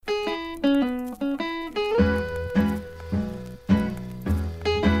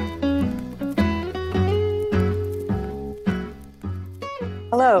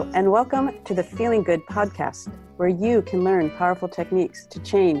Hello, and welcome to the Feeling Good podcast, where you can learn powerful techniques to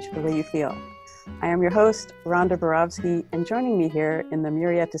change the way you feel. I am your host, Rhonda Borowski, and joining me here in the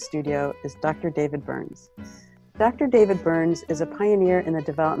Murrieta studio is Dr. David Burns. Dr. David Burns is a pioneer in the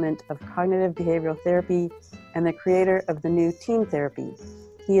development of cognitive behavioral therapy and the creator of the new teen therapy.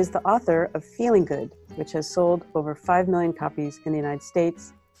 He is the author of Feeling Good, which has sold over 5 million copies in the United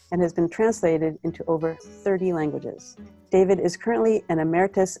States and has been translated into over 30 languages. David is currently an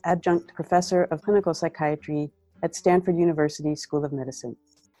emeritus adjunct professor of clinical psychiatry at Stanford University School of Medicine.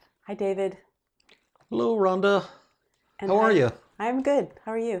 Hi, David. Hello, Rhonda. And How are you? I'm good.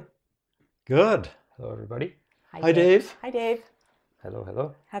 How are you? Good. Hello, everybody. Hi, Dave. Hi, Dave. Hello,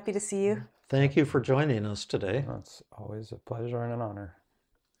 hello. Happy to see you. Thank you for joining us today. Well, it's always a pleasure and an honor.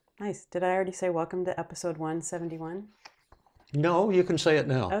 Nice. Did I already say welcome to episode 171? No, you can say it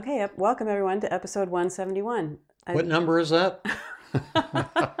now. Okay, welcome everyone to episode 171. What number is that?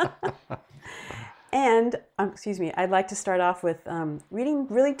 And, I'd like to start off with reading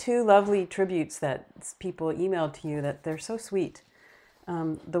really two lovely tributes that people emailed to you that they're so sweet.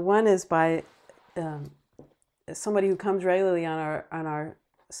 The one is by somebody who comes regularly on our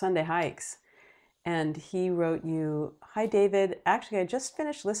Sunday hikes. And he wrote you, "Hi, David. Actually, I just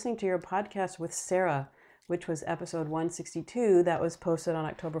finished listening to your podcast with Sarah, which was episode 162 that was posted on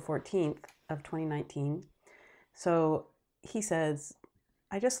October 14th of 2019. So he says,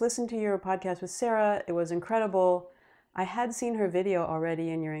 I just listened to your podcast with Sarah. It was incredible. I had seen her video already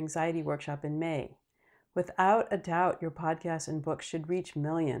in your anxiety workshop in May. Without a doubt, your podcast and book should reach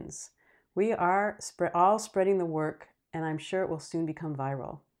millions. We are all spreading the work, and I'm sure it will soon become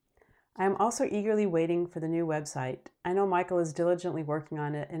viral. I am also eagerly waiting for the new website. I know Michael is diligently working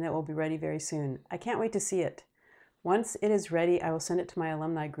on it, and it will be ready very soon. I can't wait to see it. Once it is ready, I will send it to my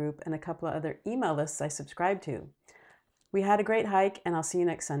alumni group and a couple of other email lists I subscribe to. We had a great hike, and I'll see you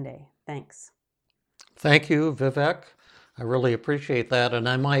next Sunday. Thanks." Thank you, Vivek. I really appreciate that. And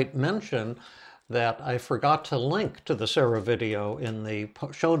I might mention that I forgot to link to the Sarah video in the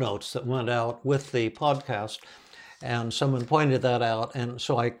show notes that went out with the podcast. And someone pointed that out, and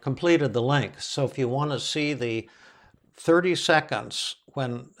so I completed the link. So if you want to see the 30 seconds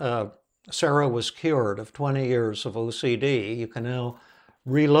when Sarah was cured of 20 years of OCD, you can now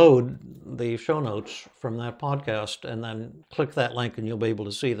reload the show notes from that podcast and then click that link and you'll be able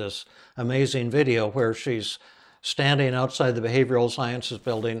to see this amazing video where she's standing outside the Behavioral Sciences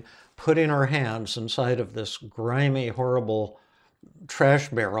building, putting her hands inside of this grimy, horrible trash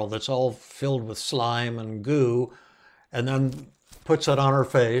barrel that's all filled with slime and goo, and then puts it on her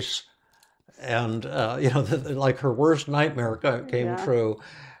face, and like her worst nightmare came true.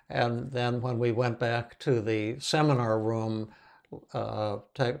 And then when we went back to the seminar room,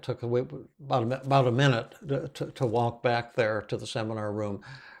 took about a minute to walk back there to the seminar room.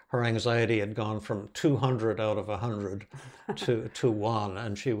 Her anxiety had gone from 200 out of 100 to 1,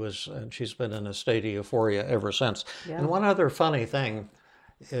 and she's been in a state of euphoria ever since. Yeah. And one other funny thing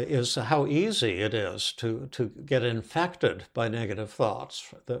is how easy it is to get infected by negative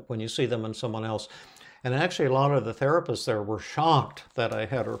thoughts that when you see them in someone else. And actually, a lot of the therapists there were shocked that I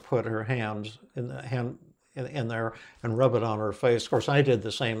had her put her hands in there and rub it on her face. Of course, I did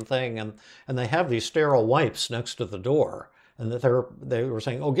the same thing, and they have these sterile wipes next to the door. And they were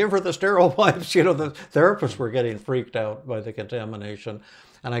saying, "Oh, give her the sterile wipes." The therapists were getting freaked out by the contamination.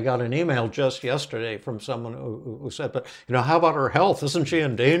 And I got an email just yesterday from someone who said, "But how about her health? Isn't she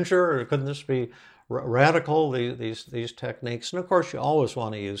in danger? Or couldn't this be radical? These techniques?" And of course, you always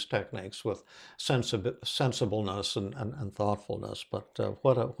want to use techniques with sensibleness and thoughtfulness. But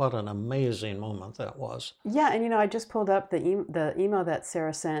what an amazing moment that was. Yeah, and I just pulled up the email that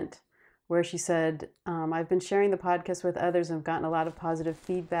Sarah sent, where she said, "I've been sharing the podcast with others and I've gotten a lot of positive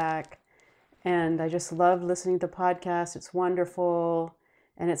feedback. And I just love listening to the podcast. It's wonderful.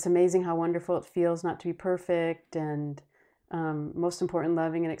 And it's amazing how wonderful it feels not to be perfect. And most important,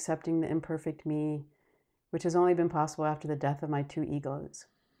 loving and accepting the imperfect me, which has only been possible after the death of my 2 egos."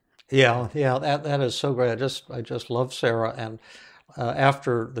 Yeah, that is so great. I just love Sarah. And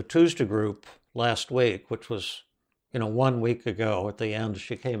after the Tuesday group last week, which was 1 week ago, at the end,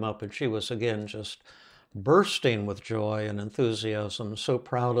 she came up and she was again just bursting with joy and enthusiasm. So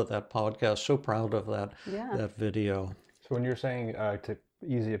proud of that podcast. So proud of that video. So when you're saying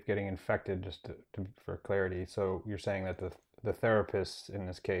easy of getting infected, just for clarity, so you're saying that the therapists in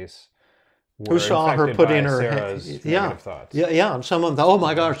this case who saw her putting her Sarah's negative thoughts. Yeah, and someone thought, "Oh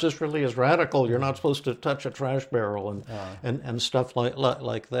my gosh, this really is radical. You're not supposed to touch a trash barrel and stuff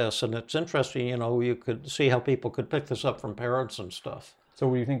like this." And it's interesting, you could see how people could pick this up from parents and stuff. So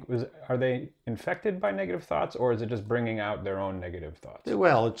what do you think, are they infected by negative thoughts, or is it just bringing out their own negative thoughts?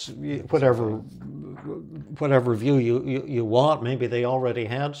 Well, it's whatever view you want. Maybe they already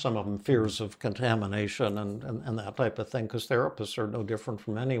had, some of them, fears of contamination and that type of thing, because therapists are no different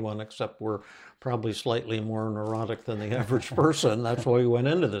from anyone, except we're probably slightly more neurotic than the average person. That's why we went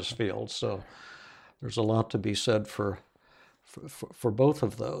into this field. So there's a lot to be said for both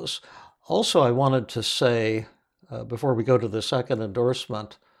of those. Also, I wanted to say, before we go to the second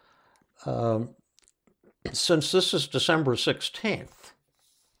endorsement, since this is December 16th,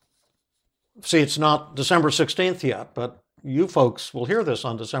 see, it's not December 16th yet, but you folks will hear this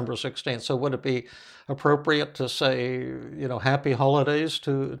on December 16th. So would it be appropriate to say, happy holidays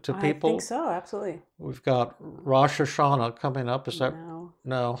to people? I think so, absolutely. We've got Rosh Hashanah coming up. Is that?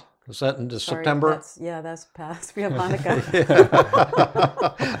 No. Is that in September? That's past. We have Hanukkah.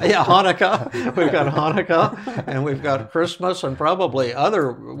 Yeah, Hanukkah. We've got Hanukkah, and we've got Christmas, and probably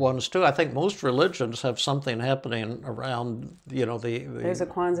other ones too. I think most religions have something happening around, There's a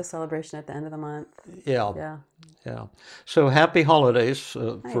Kwanzaa celebration at the end of the month. Yeah. So happy holidays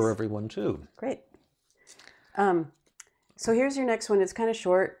Nice. For everyone too. Great. So here's your next one. It's kind of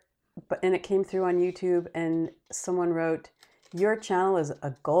short, and it came through on YouTube, and someone wrote, "Your channel is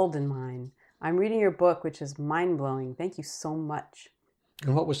a golden mine. I'm reading your book, which is mind-blowing. Thank you so much."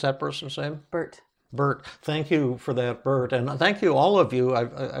 And what was that person's name? Bert. Bert. Thank you for that, Bert. And thank you, all of you.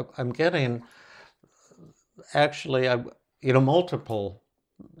 I'm getting, actually, multiple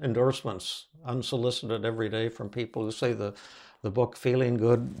endorsements, unsolicited, every day from people who say the book Feeling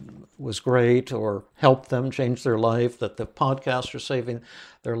Good was great, or helped them change their life, that the podcasts are saving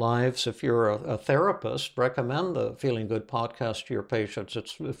their lives. If you're a therapist, recommend the Feeling Good podcast to your patients.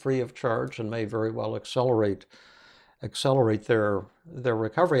 It's free of charge and may very well accelerate their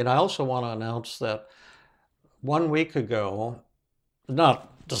recovery. And I also want to announce that 1 week ago,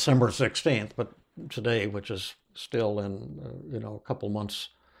 not December 16th, but today, which is still in, a couple months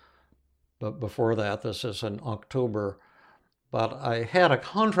before that, this is in October, but I had a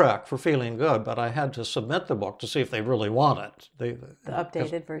contract for Feeling Good, but I had to submit the book to see if they really want it. The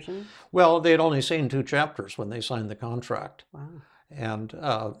updated version? Well, they'd only seen 2 chapters when they signed the contract. Wow. And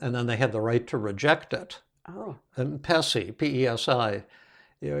then they had the right to reject it. Oh. And PESI, P-E-S-I,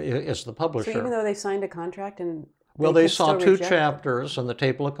 is the publisher. So even though they signed a contract and... Well, they saw 2 chapters in the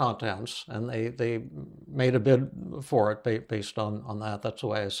table of contents, and they made a bid for it based on that. That's the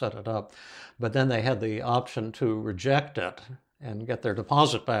way I set it up. But then they had the option to reject it and get their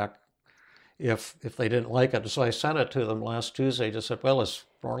deposit back if they didn't like it. So I sent it to them last Tuesday, just said, well, it's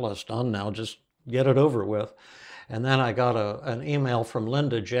more or less done now, just get it over with. And then I got an email from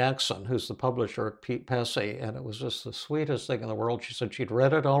Linda Jackson, who's the publisher at PESI, and it was just the sweetest thing in the world. She said she'd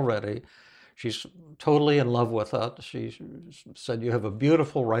read it already. She's totally in love with it. She said, you have a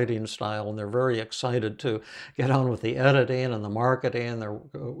beautiful writing style, and they're very excited to get on with the editing and the marketing. They're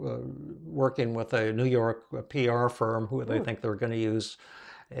working with a New York PR firm who they think they're going to use.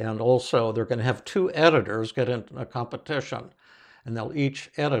 And also, they're going to have 2 editors get into a competition, and they'll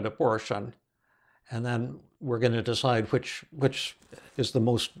each edit a portion. And then we're going to decide which is the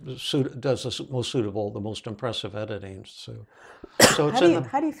most suitable, the most impressive editing. So it's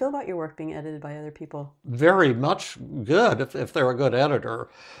how do you feel about your work being edited by other people? Very much good if they're a good editor,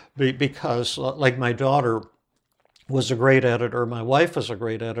 because like my daughter was a great editor, my wife is a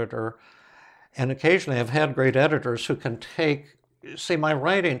great editor, and occasionally I've had great editors who can take. See, my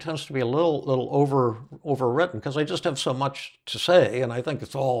writing tends to be a little overwritten because I just have so much to say, and I think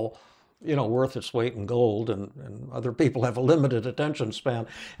it's all worth its weight in gold, and other people have a limited attention span.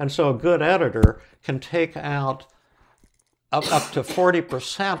 And so a good editor can take out up to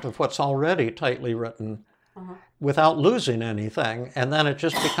 40% of what's already tightly written without losing anything. And then it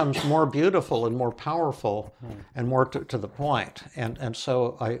just becomes more beautiful and more powerful and more to the point. And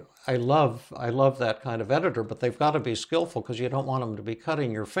so I love that kind of editor, but they've got to be skillful because you don't want them to be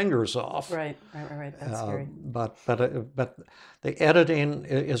cutting your fingers off. Right. That's scary. But the editing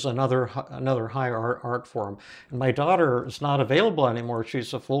is another high art form. And my daughter is not available anymore.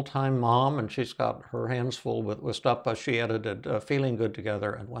 She's a full-time mom, and she's got her hands full with stuff. But she edited Feeling Good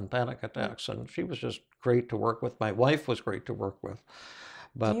together and When Panic Attacks, and she was just great to work with. My wife was great to work with.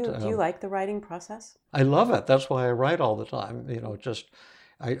 But do you like the writing process? I love it. That's why I write all the time.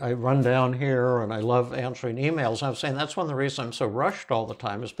 I run down here, and I love answering emails. I'm saying that's one of the reasons I'm so rushed all the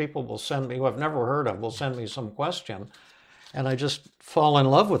time is people will send me, who I've never heard of, will send me some question, and I just fall in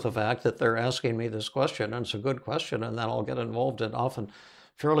love with the fact that they're asking me this question, and it's a good question, and then I'll get involved in often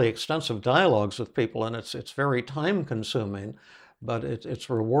fairly extensive dialogues with people, and it's very time-consuming, but it's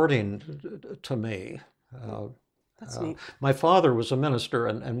rewarding to me. That's neat. My father was a minister,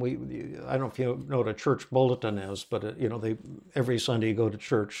 and I don't know if you know what a church bulletin is, but every Sunday you go to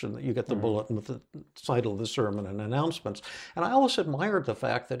church and you get the bulletin with the title of the sermon and announcements. And I always admired the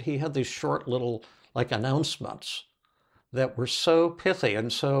fact that he had these short little announcements that were so pithy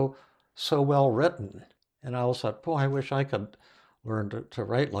and so well written. And I always thought, boy, I wish I could learn to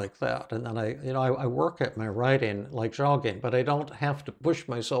write like that. And then I work at my writing like jogging, but I don't have to push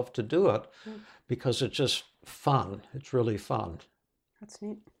myself to do it because it's just fun. It's really fun. That's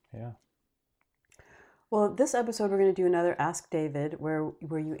neat. Yeah. Well, this episode we're going to do another Ask David, where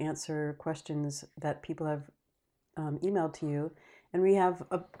you answer questions that people have emailed to you, and we have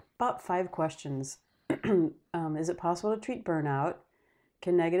about 5 questions. Is it possible to treat burnout?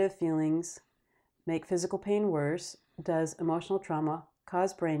 Can negative feelings make physical pain worse? Does emotional trauma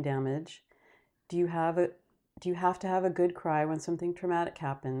cause brain damage? Do you have to have a good cry when something traumatic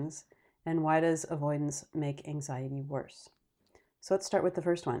happens? And why does avoidance make anxiety worse? So let's start with the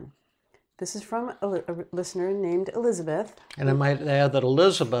first one. This is from a listener named Elizabeth. And I might add that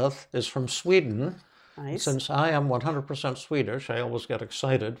Elizabeth is from Sweden. Nice. Since I am 100% Swedish, I always get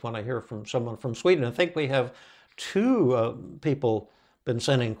excited when I hear from someone from Sweden. I think we have 2 people been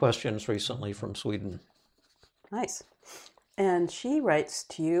sending questions recently from Sweden. Nice. And she writes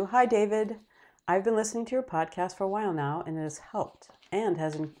to you, "Hi, David. I've been listening to your podcast for a while now, and it has helped and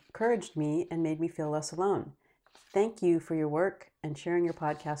has encouraged me and made me feel less alone. Thank you for your work and sharing your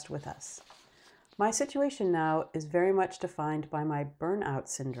podcast with us. My situation now is very much defined by my burnout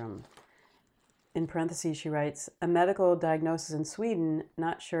syndrome." In parentheses, she writes, "A medical diagnosis in Sweden,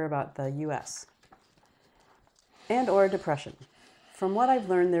 not sure about the US. And or depression. From what I've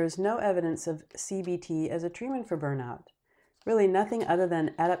learned, there is no evidence of CBT as a treatment for burnout. Really nothing other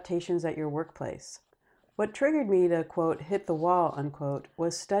than adaptations at your workplace. What triggered me to, quote, hit the wall, unquote,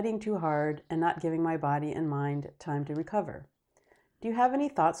 was studying too hard and not giving my body and mind time to recover. Do you have any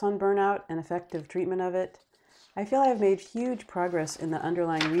thoughts on burnout and effective treatment of it? I feel I have made huge progress in the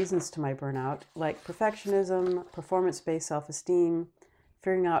underlying reasons to my burnout, like perfectionism, performance-based self-esteem,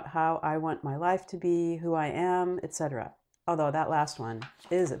 figuring out how I want my life to be, who I am, etc. Although that last one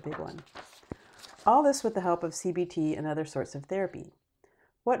is a big one. All this with the help of CBT and other sorts of therapy.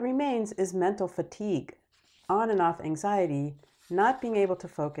 What remains is mental fatigue, on and off anxiety, not being able to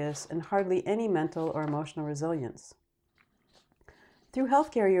focus, and hardly any mental or emotional resilience. Through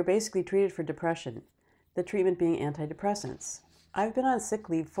healthcare, you're basically treated for depression, the treatment being antidepressants. I've been on sick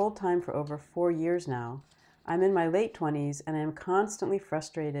leave full-time for over 4 years now. I'm in my late 20s, and I am constantly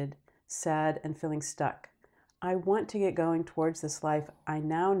frustrated, sad, and feeling stuck. I want to get going towards this life I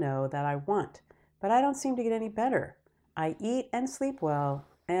now know that I want, but I don't seem to get any better. I eat and sleep well,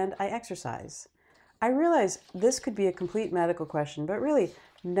 and I exercise. I realize this could be a complete medical question, but really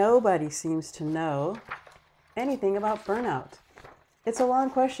nobody seems to know anything about burnout. It's a long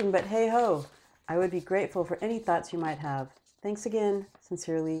question, but hey ho, I would be grateful for any thoughts you might have. Thanks again.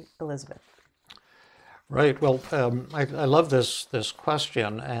 Sincerely, Elizabeth. Right. Well, I love this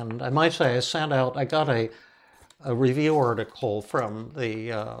question, and I might say I got a review article from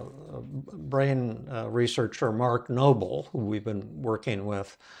the brain researcher Mark Noble, who we've been working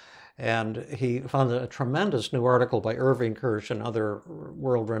with, and he found a tremendous new article by Irving Kirsch and other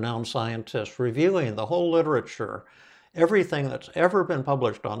world-renowned scientists reviewing the whole literature, everything that's ever been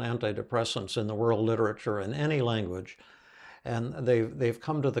published on antidepressants in the world literature in any language. And they've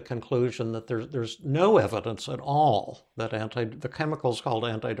come to the conclusion that there's no evidence at all that the chemicals called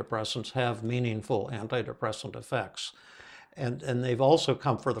antidepressants have meaningful antidepressant effects. And they've also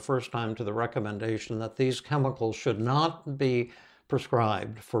come for the first time to the recommendation that these chemicals should not be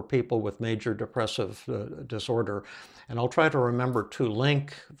prescribed for people with major depressive disorder. And I'll try to remember to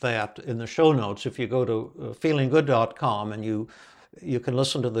link that in the show notes. If you go to feelinggood.com and you can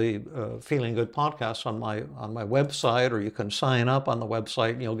listen to the Feeling Good podcast on my website, or you can sign up on the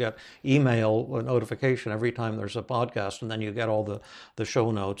website and you'll get email notification every time there's a podcast, and then you get all the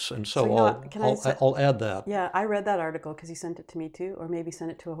show notes. And so I'll add that. Yeah, I read that article because he sent it to me too, or maybe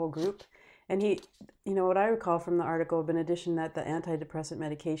sent it to a whole group. And he, what I recall from the article, in addition that the antidepressant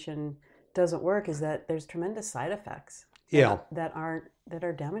medication doesn't work, is that there's tremendous side effects. Yeah. That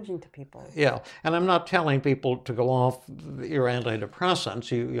are damaging to people. Yeah, and I'm not telling people to go off your antidepressants.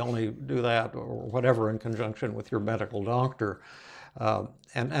 You only do that or whatever in conjunction with your medical doctor.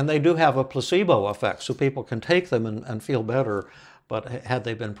 And they do have a placebo effect, so people can take them and feel better. But had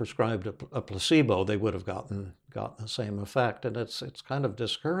they been prescribed a placebo, they would have gotten the same effect. And it's kind of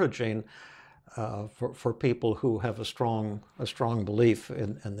discouraging for people who have a strong belief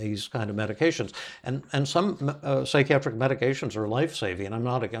in these kind of medications. And some psychiatric medications are life-saving. I'm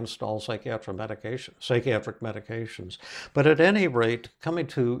not against all psychiatric medications. But at any rate, coming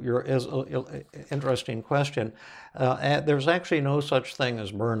to your interesting question, there's actually no such thing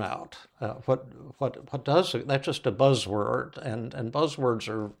as burnout. What does it? That's just a buzzword, and buzzwords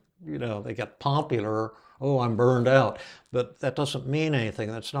are, they get popular. Oh, I'm burned out. But that doesn't mean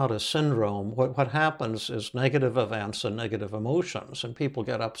anything. That's not a syndrome. What happens is negative events and negative emotions, and people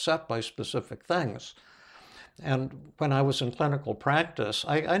get upset by specific things. And when I was in clinical practice,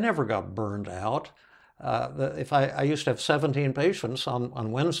 I never got burned out. I used to have 17 patients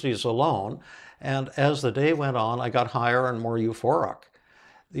on Wednesdays alone, and as the day went on, I got higher and more euphoric.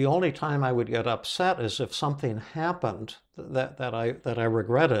 The only time I would get upset is if something happened that I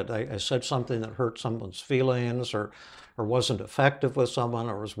regretted. I said something that hurt someone's feelings, or wasn't effective with someone,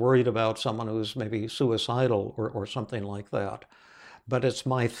 or was worried about someone who was maybe suicidal or something like that. But it's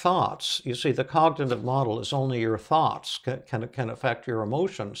my thoughts. You see, the cognitive model is only your thoughts can affect your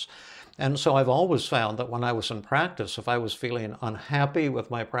emotions. And so I've always found that when I was in practice, if I was feeling unhappy with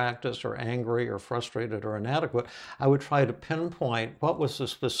my practice or angry or frustrated or inadequate, I would try to pinpoint what was the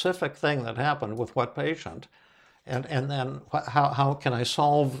specific thing that happened with what patient. And then how can I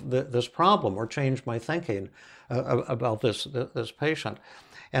solve this problem or change my thinking about this patient?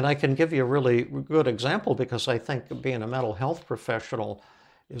 And I can give you a really good example, because I think being a mental health professional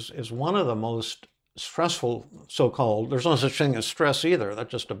is one of the most stressful, so-called, there's no such thing as stress either,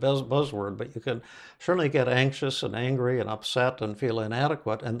 that's just a buzzword, but you can certainly get anxious and angry and upset and feel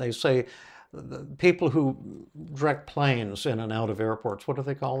inadequate. And they say the people who direct planes in and out of airports, what do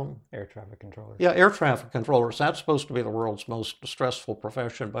they call them? Air traffic controllers. Yeah, air traffic controllers. That's supposed to be the world's most stressful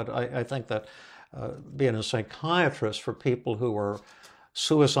profession, but I think that being a psychiatrist for people who are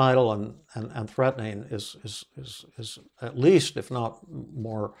suicidal and threatening is at least, if not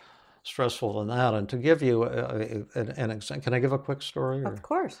more, stressful than that. And to give you an example, can I give a quick story? Of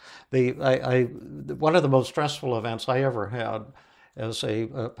course. One of the most stressful events I ever had as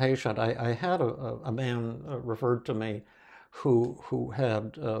a patient, I had a man referred to me who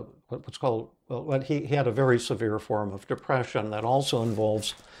had what's called, he had a very severe form of depression that also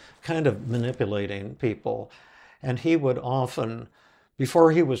involves kind of manipulating people. And he would often,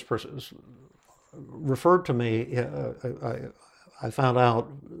 before he was referred to me, I found out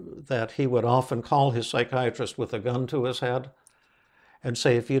that he would often call his psychiatrist with a gun to his head and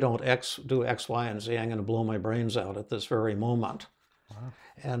say, if you don't do X, Y, and Z, I'm going to blow my brains out at this very moment. Wow.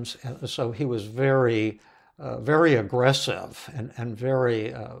 And so he was very, very aggressive and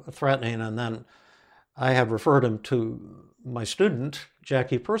very threatening. And then I had referred him to my student,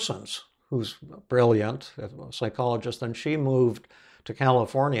 Jackie Persons, who's brilliant, a psychologist, and she moved to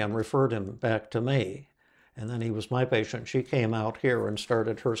California and referred him back to me. And then he was my patient. She came out here and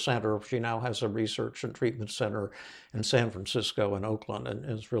started her center. She now has a research and treatment center in San Francisco and Oakland, and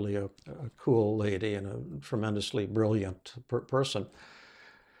is really a cool lady and a tremendously brilliant person.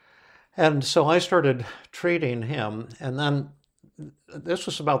 And so I started treating him, and then this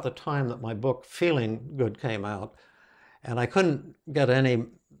was about the time that my book Feeling Good came out, and I couldn't get any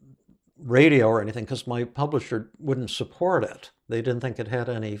radio or anything because my publisher wouldn't support it. They didn't think it had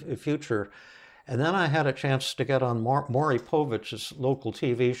any future. And then I had a chance to get on Maury Povich's local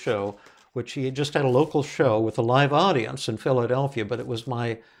TV show, which he just had a local show with a live audience in Philadelphia, but it was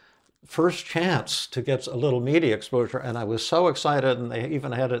my first chance to get a little media exposure, and I was so excited, and they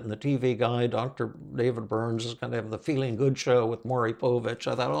even had it in the TV guide. Dr. David Burns is going to have the Feeling Good show with Maury Povich.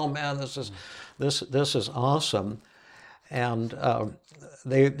 I thought, oh man, this is awesome. And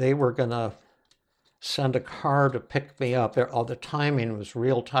they were going to send a car to pick me up. All the timing was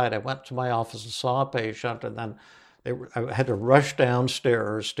real tight. I went to my office and saw a patient, and then I had to rush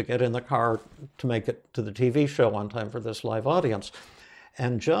downstairs to get in the car to make it to the TV show on time for this live audience.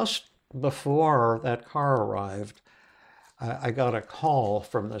 And just before that car arrived, I got a call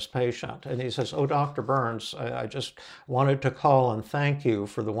from this patient, and he says, "Oh, Dr. Burns, I just wanted to call and thank you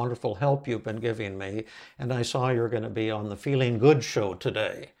for the wonderful help you've been giving me, and I saw you're going to be on the Feeling Good show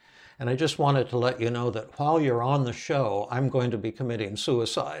today. And I just wanted to let you know that while you're on the show, I'm going to be committing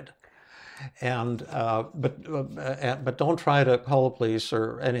suicide. And but don't try to call the police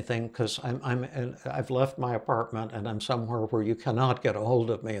or anything, because I've left my apartment and I'm somewhere where you cannot get a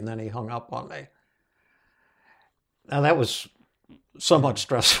hold of me." And then he hung up on me. Now that was somewhat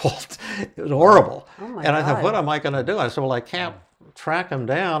stressful. It was horrible. Oh my and I God. thought, what am I going to do? I said, well, I can't track him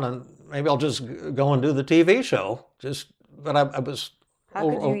down, and maybe I'll just go and do the TV show. But I was. How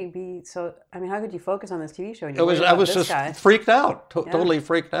could you be so? I mean, how could you focus on this TV show? And I was just freaked out, totally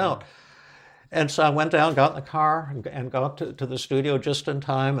freaked out. And so I went down, got in the car, and got to the studio just in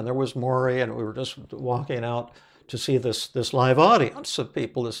time. And there was Maury, and we were just walking out to see this live audience of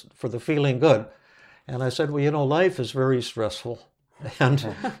people for the Feeling Good. And I said, well, you know, life is very stressful. And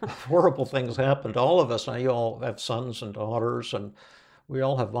horrible things happen to all of us. Now, you all have sons and daughters, and we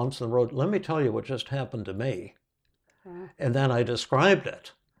all have bumps in the road. Let me tell you what just happened to me. And then I described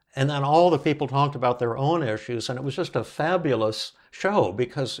it. And then all the people talked about their own issues, and it was just a fabulous show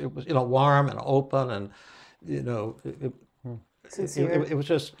because it was, you know, warm and open, and, you know, it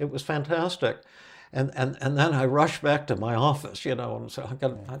was fantastic. And then I rushed back to my office, you know, and so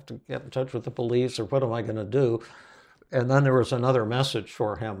I have to get in touch with the police, or what am I going to do? And then there was another message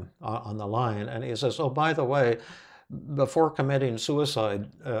for him on the line, and he says, oh, by the way, before committing suicide,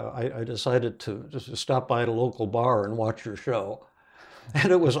 I decided to just stop by at a local bar and watch your show.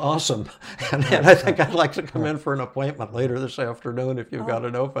 And it was awesome. And I think I'd like to come in for an appointment later this afternoon if you've got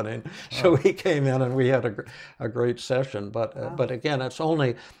an opening. So he came in and we had a great session. But again, it's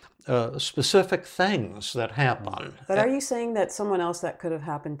only specific things that happen. But are you saying that someone else that could have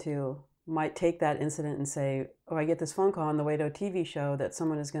happened to might take that incident and say, oh, I get this phone call on the way to a TV show that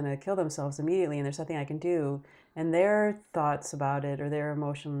someone is going to kill themselves immediately and there's nothing I can do, and their thoughts about it or their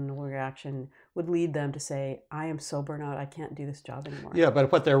emotional reaction would lead them to say, I am so burnt out, I can't do this job anymore.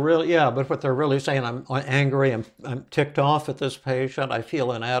 But what they're really saying, I'm angry, I'm ticked off at this patient, I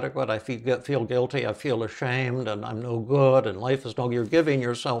feel inadequate, I feel guilty, I feel ashamed, and I'm no good, and life is no good. You're giving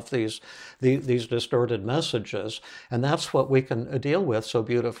yourself these distorted messages, and that's what we can deal with so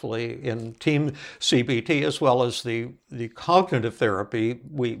beautifully in team CBT, as well as the cognitive therapy,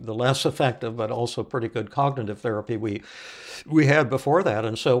 the less effective but also pretty good cognitive therapy we had before that.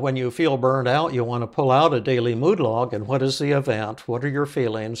 And so when you feel burned out, you want to pull out a daily mood log, and what is the event? What are your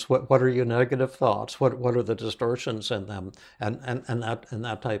feelings? What are your negative thoughts? What are the distortions in them? And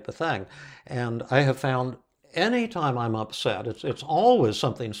that type of thing. And I have found anytime I'm upset, it's always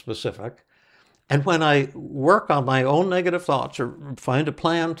something specific. And when I work on my own negative thoughts or find a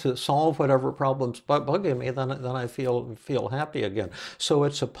plan to solve whatever problem's bugging me, then I feel happy again. So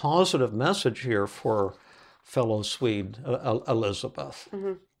it's a positive message here for fellow Swede Elizabeth.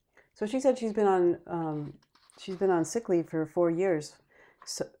 Mm-hmm. So she said she's been on sick leave for 4 years.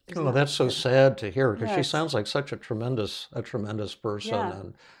 So, that's so sad to hear, because she sounds like such a tremendous person. Yeah.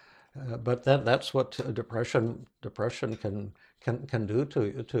 And but that's what depression can do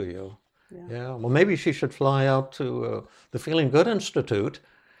to you. Yeah. Well, maybe she should fly out to the Feeling Good Institute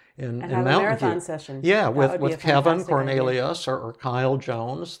in Mountain View. And have a marathon session. Yeah, with Kevin Cornelius or Kyle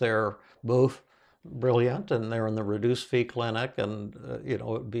Jones. They're both brilliant, and they're in the reduced fee clinic, and it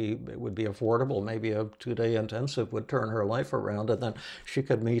would be affordable. Maybe a 2-day intensive would turn her life around, and then she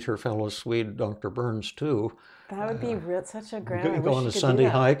could meet her fellow Swede, Dr. Burns, too. That would be such a grand. Go on a Sunday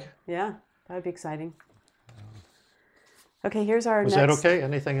hike. Yeah, that would be exciting. Okay, here's our. Was that okay?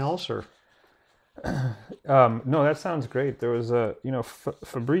 Anything else, or? No, that sounds great. There was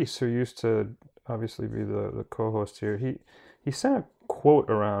Fabrice, who used to obviously be the co-host here. He sent a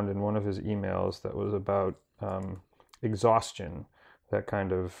quote around in one of his emails that was about exhaustion that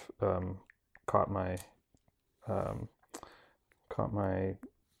kind of caught my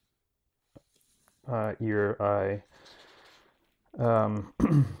ear,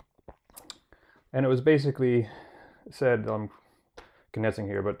 and it was basically said, I'm condensing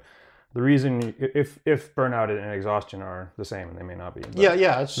here, but the reason, if burnout and exhaustion are the same, and they may not be.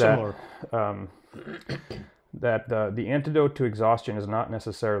 It's similar. That the antidote to exhaustion is not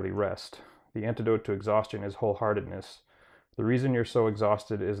necessarily rest. The antidote to exhaustion is wholeheartedness. The reason you're so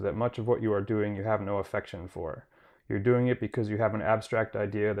exhausted is that much of what you are doing you have no affection for. You're doing it because you have an abstract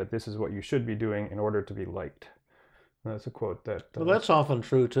idea that this is what you should be doing in order to be liked. And that's a quote that... well, that's often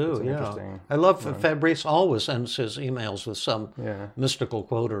true, too, yeah. I love Fabrice always ends his emails with some mystical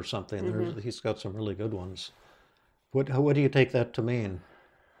quote or something. Mm-hmm. He's got some really good ones. What do you take that to mean?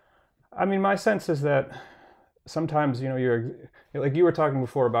 I mean, my sense is that sometimes, you're like you were talking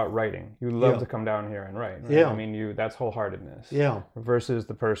before about writing. You love to come down here and write. Right? Yeah. I mean, that's wholeheartedness. Yeah. Versus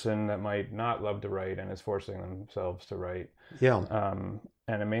the person that might not love to write and is forcing themselves to write. Yeah.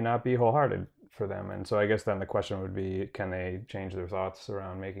 And it may not be wholehearted for them. And so I guess then the question would be, can they change their thoughts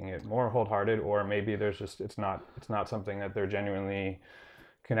around making it more wholehearted, or maybe there's just it's not something that they're genuinely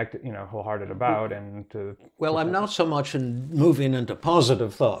connected, wholehearted about. And well, I'm not so much in moving into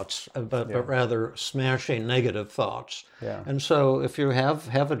positive thoughts, but rather smashing negative thoughts. Yeah. And so if you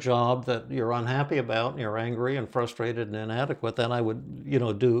have a job that you're unhappy about and you're angry and frustrated and inadequate, then I would,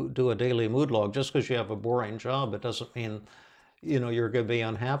 do a daily mood log. Just because you have a boring job, it doesn't mean, you're going to be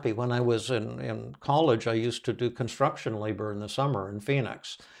unhappy. When I was in college, I used to do construction labor in the summer in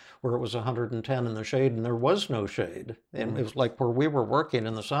Phoenix. where it was 110 in the shade and there was no shade. And it was like where we were working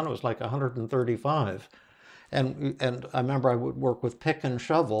in the sun, it was like 135. And I remember I would work with pick and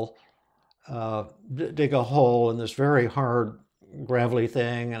shovel, dig a hole in this very hard gravelly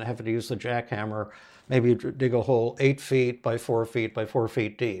thing, and I have to use the jackhammer, maybe dig a hole 8 feet by 4 feet by 4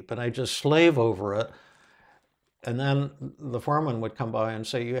 feet deep. And I just slave over it. And then the foreman would come by and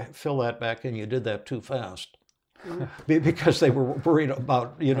say, you fill that back in, you did that too fast. Because they were worried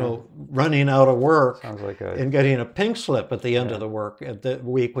about, running out of work and getting a pink slip at the end of the work at the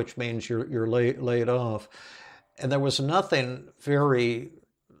week, which means you're laid off. And there was nothing very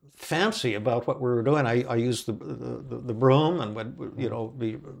fancy about what we were doing. I used the broom and would,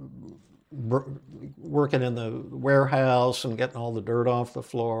 be working in the warehouse and getting all the dirt off the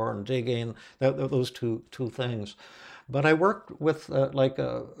floor and digging, those two things. But I worked with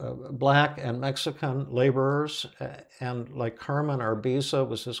black and Mexican laborers, and like Carmen Arbiza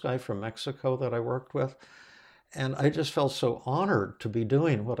was this guy from Mexico that I worked with. And I just felt so honored to be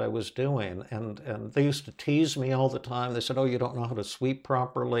doing what I was doing. And they used to tease me all the time. They said, oh, you don't know how to sweep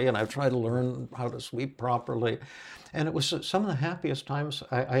properly. And I've tried to learn how to sweep properly. And it was some of the happiest times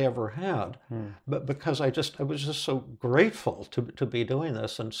I ever had. But because I was just so grateful to be doing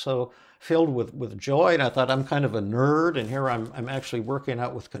this and so filled with joy. And I thought, I'm kind of a nerd. And here I'm actually working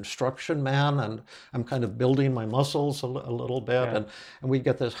out with construction men. And I'm kind of building my muscles a little bit. Yeah. And we'd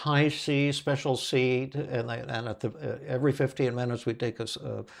get this high C, special C. And at every 15 minutes, we'd take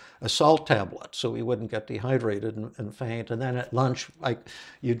a salt tablet so we wouldn't get dehydrated and faint. And then at lunch,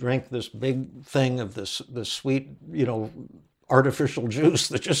 you drink this big thing of this sweet, artificial juice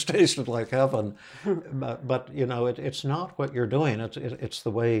that just tasted like heaven. but it's not what you're doing. It's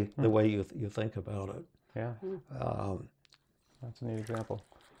the way you think about it. Yeah. That's a neat example.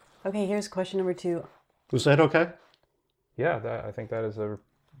 Okay, here's question number 2. Was that okay? Yeah, I think that is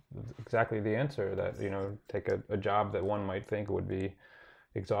exactly the answer. That take a job that one might think would be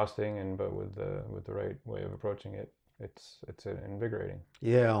exhausting, but with the right way of approaching it, it's invigorating.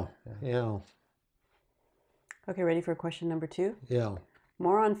 Yeah. Okay, ready for question number 2? Yeah.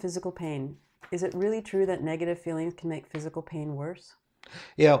 More on physical pain. Is it really true that negative feelings can make physical pain worse?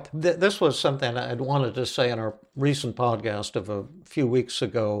 Yeah, this was something I'd wanted to say in our recent podcast of a few weeks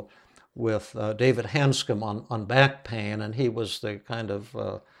ago with David Hanscom on back pain, and he was the kind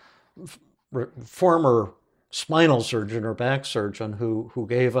of former spinal surgeon or back surgeon who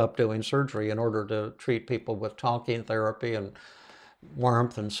gave up doing surgery in order to treat people with talking therapy and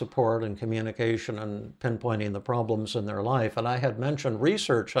warmth and support and communication and pinpointing the problems in their life. And I had mentioned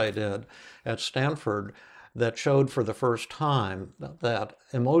research I did at Stanford that showed for the first time that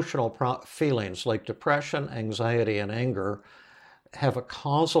emotional feelings like depression, anxiety, and anger have a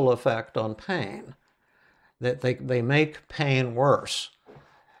causal effect on pain, that they make pain worse.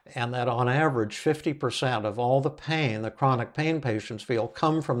 And that on average, 50% of all the pain that chronic pain patients feel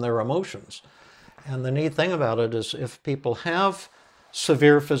come from their emotions. And the neat thing about it is if people have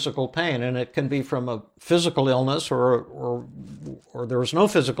severe physical pain, and it can be from a physical illness or there is no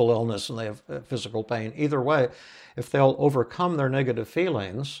physical illness and they have physical pain, either way, if they'll overcome their negative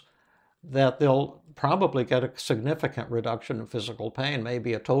feelings, that they'll probably get a significant reduction in physical pain,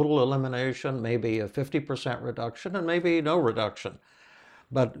 maybe a total elimination, maybe a 50% reduction, and maybe no reduction.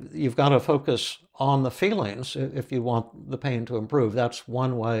 But you've got to focus on the feelings if you want the pain to improve. That's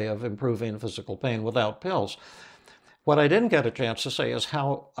one way of improving physical pain without pills. What I didn't get a chance to say is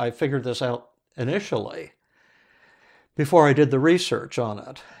how I figured this out initially before I did the research on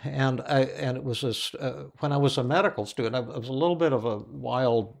it. And it was this, when I was a medical student, I was a little bit of a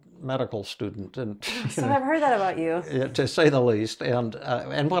wild medical student. And, so I've heard that about you. To say the least. And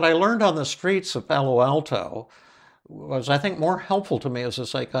what I learned on the streets of Palo Alto was, I think, more helpful to me as a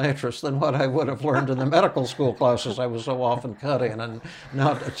psychiatrist than what I would have learned in the medical school classes I was so often cutting and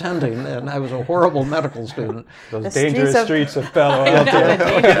not attending. And I was a horrible medical student. Those dangerous streets of Palo Alto.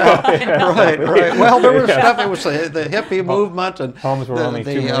 Right. Well, there was stuff. It was the hippie movement, and homes were only $2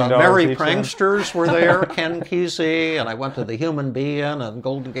 million merry each pranksters were there. Ken Kesey, and I went to the Human Being and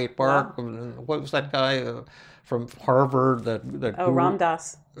Golden Gate Park. Yeah. And what was that guy from Harvard? Ram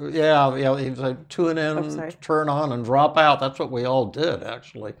Dass. Yeah, he was like, tune in, turn on, and drop out. That's what we all did,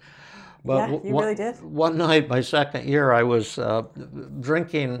 actually. But yeah, you really did. One night, my second year, I was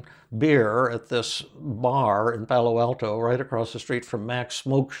drinking beer at this bar in Palo Alto, right across the street from Mac's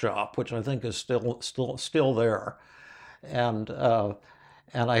Smoke Shop, which I think is still there. And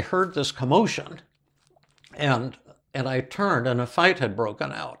I heard this commotion, and I turned, and a fight had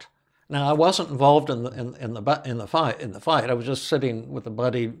broken out. Now I wasn't involved in the fight. I was just sitting with a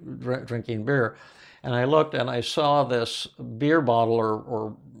buddy drinking beer, and I looked and I saw this beer bottle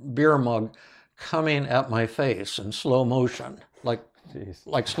or beer mug coming at my face in slow motion, like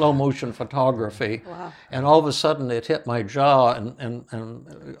slow motion photography. Wow. And all of a sudden it hit my jaw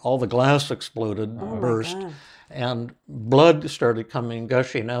and all the glass exploded, burst. And blood started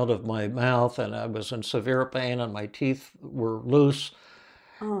gushing out of my mouth, and I was in severe pain, and my teeth were loose.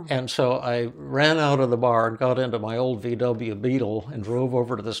 And so I ran out of the bar and got into my old VW Beetle and drove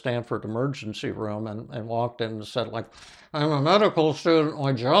over to the Stanford emergency room and walked in and said, like, I'm a medical student,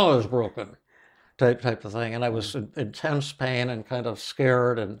 my jaw is broken, type of thing. And I was in intense pain and kind of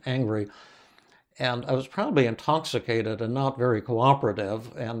scared and angry. And I was probably intoxicated and not very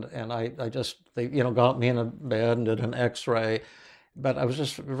cooperative. And they got me in a bed and did an X-ray. But I was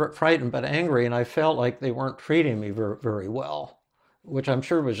just frightened but angry, and I felt like they weren't treating me very, very well, which I'm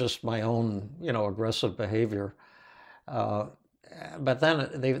sure was just my own, aggressive behavior. But then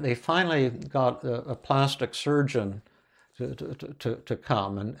they finally got a plastic surgeon to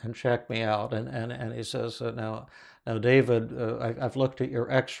come and check me out, and he says, now David, I've looked at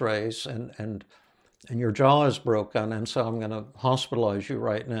your X-rays, and your jaw is broken, and so I'm going to hospitalize you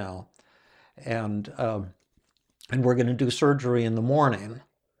right now, and we're going to do surgery in the morning.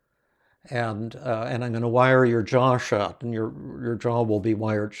 And I'm going to wire your jaw shut, and your jaw will be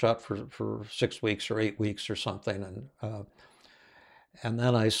wired shut for 6 weeks or 8 weeks or something. And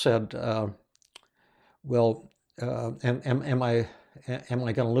then I said, well, am I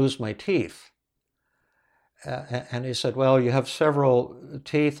going to lose my teeth? And he said, well, you have several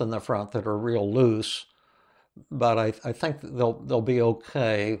teeth in the front that are real loose, but I think they'll be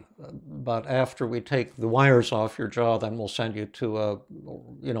okay. But after we take the wires off your jaw, then we'll send you to a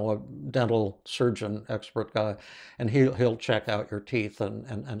dental surgeon expert guy, and he'll check out your teeth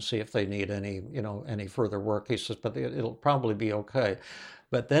and see if they need any further work. He says, but it'll probably be okay.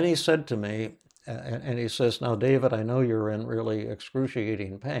 But then he said to me, and he says, now David, I know you're in really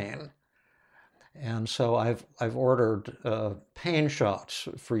excruciating pain, and so I've ordered pain shots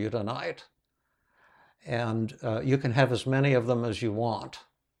for you tonight. And you can have as many of them as you want,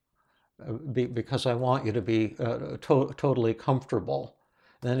 because I want you to be totally comfortable.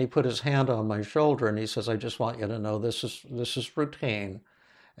 Then he put his hand on my shoulder and he says, I just want you to know this is routine,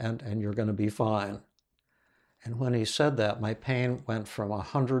 and you're going to be fine. And when he said that, my pain went from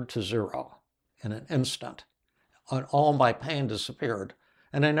 100 to 0 in an instant. And all my pain disappeared.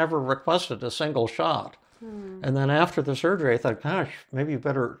 And I never requested a single shot. And then after the surgery, I thought, gosh, maybe you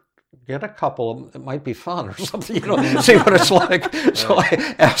better get a couple. It might be fun or something, see what it's like. So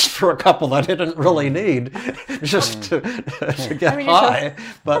I asked for a couple that I didn't really need, just to get high.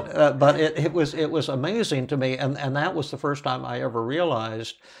 But it was amazing to me, and that was the first time I ever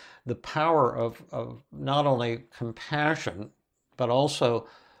realized the power of not only compassion, but also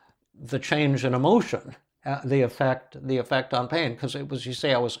the change in emotion, the effect on pain. Because it was, you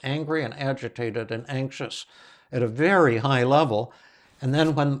say, I was angry and agitated and anxious at a very high level. And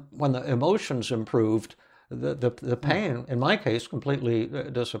then when the emotions improved, the pain, in my case, completely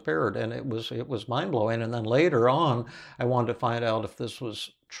disappeared, and it was mind-blowing. And then later on, I wanted to find out if this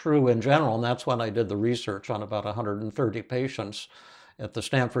was true in general, and that's when I did the research on about 130 patients at the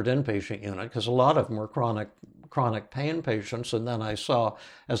Stanford inpatient unit, because a lot of them were chronic pain patients. And then I saw,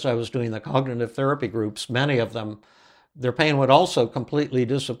 as I was doing the cognitive therapy groups, many of them, their pain would also completely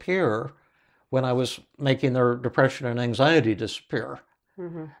disappear when I was making their depression and anxiety disappear.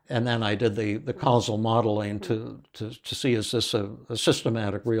 Mm-hmm. And then I did the causal modeling to see, is this a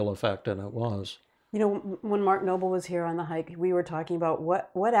systematic real effect? And it was. When Mark Noble was here on the hike, we were talking about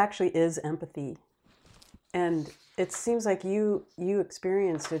what actually is empathy. And it seems like you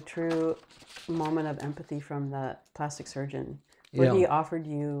experienced a true moment of empathy from the plastic surgeon, where he offered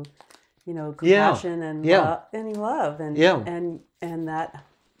you, compassion and love, and that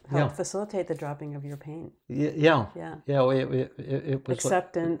helped facilitate the dropping of your pain. It was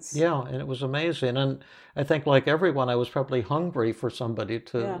acceptance. And it was amazing. And I think, like everyone, I was probably hungry for somebody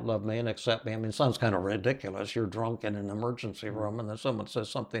to love me and accept me. I mean, it sounds kind of ridiculous. You're drunk in an emergency room and then someone says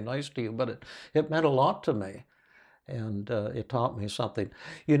something nice to you, but it meant a lot to me. And it taught me something.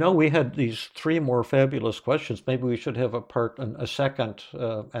 We had these 3 more fabulous questions. Maybe we should have a second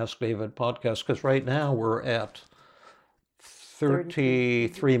Ask David podcast, because right now we're at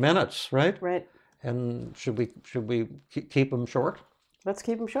 33 minutes, right? Right. And should we keep them short? Let's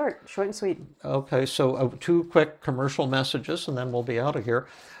keep them short and sweet. Okay, so 2 quick commercial messages, and then we'll be out of here.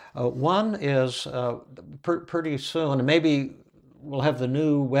 One is pretty soon, and maybe we'll have the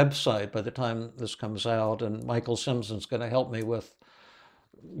new website by the time this comes out, and Michael Simpson's going to help me with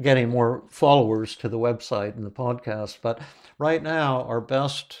getting more followers to the website and the podcast. But right now, our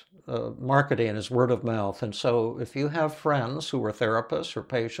best marketing is word of mouth. And so if you have friends who are therapists or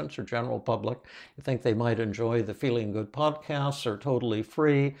patients or general public, you think they might enjoy the Feeling Good podcasts, they're totally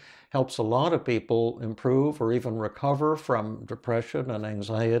free, helps a lot of people improve or even recover from depression and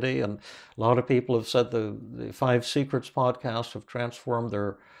anxiety. And a lot of people have said the 5 Secrets podcast have transformed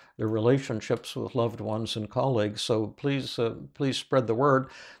their relationships with loved ones and colleagues. So please spread the word.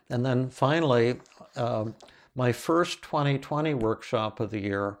 And then finally, my first 2020 workshop of the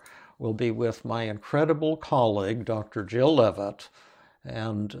year will be with my incredible colleague, Dr. Jill Levitt,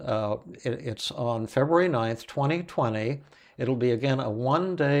 and it's on February 9th, 2020. It'll be, again, a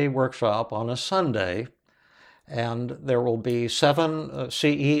one-day workshop on a Sunday, and there will be 7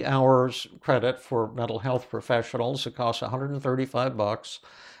 CE hours credit for mental health professionals. It costs $135.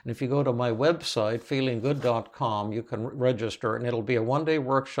 And if you go to my website, feelinggood.com, you can register, and it'll be a one-day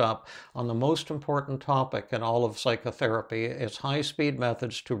workshop on the most important topic in all of psychotherapy. It's high-speed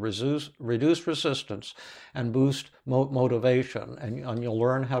methods to reduce resistance and boost motivation. And you'll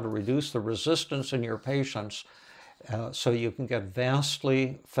learn how to reduce the resistance in your patients so you can get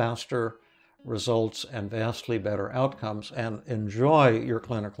vastly faster results and vastly better outcomes and enjoy your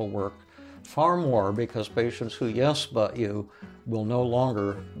clinical work far more, because patients who yes but you will no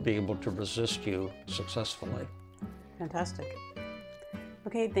longer be able to resist you successfully. Fantastic.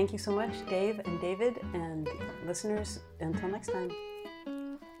 Okay, thank you so much, Dave and David, and listeners, until next time.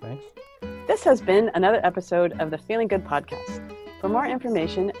 Thanks. This has been another episode of the Feeling Good podcast. For more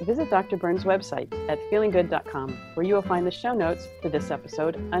information, visit Dr. Burns' website at feelinggood.com, where you will find the show notes for this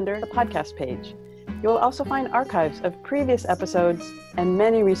episode under the podcast page. You will also find archives of previous episodes and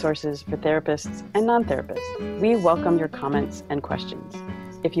many resources for therapists and non-therapists. We welcome your comments and questions.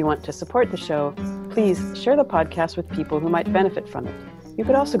 If you want to support the show, please share the podcast with people who might benefit from it. You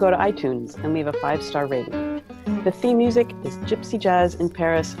could also go to iTunes and leave a 5-star rating. The theme music is Gypsy Jazz in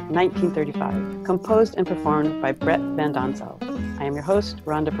Paris, 1935, composed and performed by Brett Van Donsel. I am your host,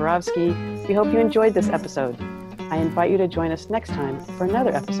 Rhonda Borowski. We hope you enjoyed this episode. I invite you to join us next time for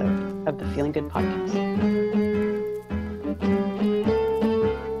another episode of the Feeling Good podcast.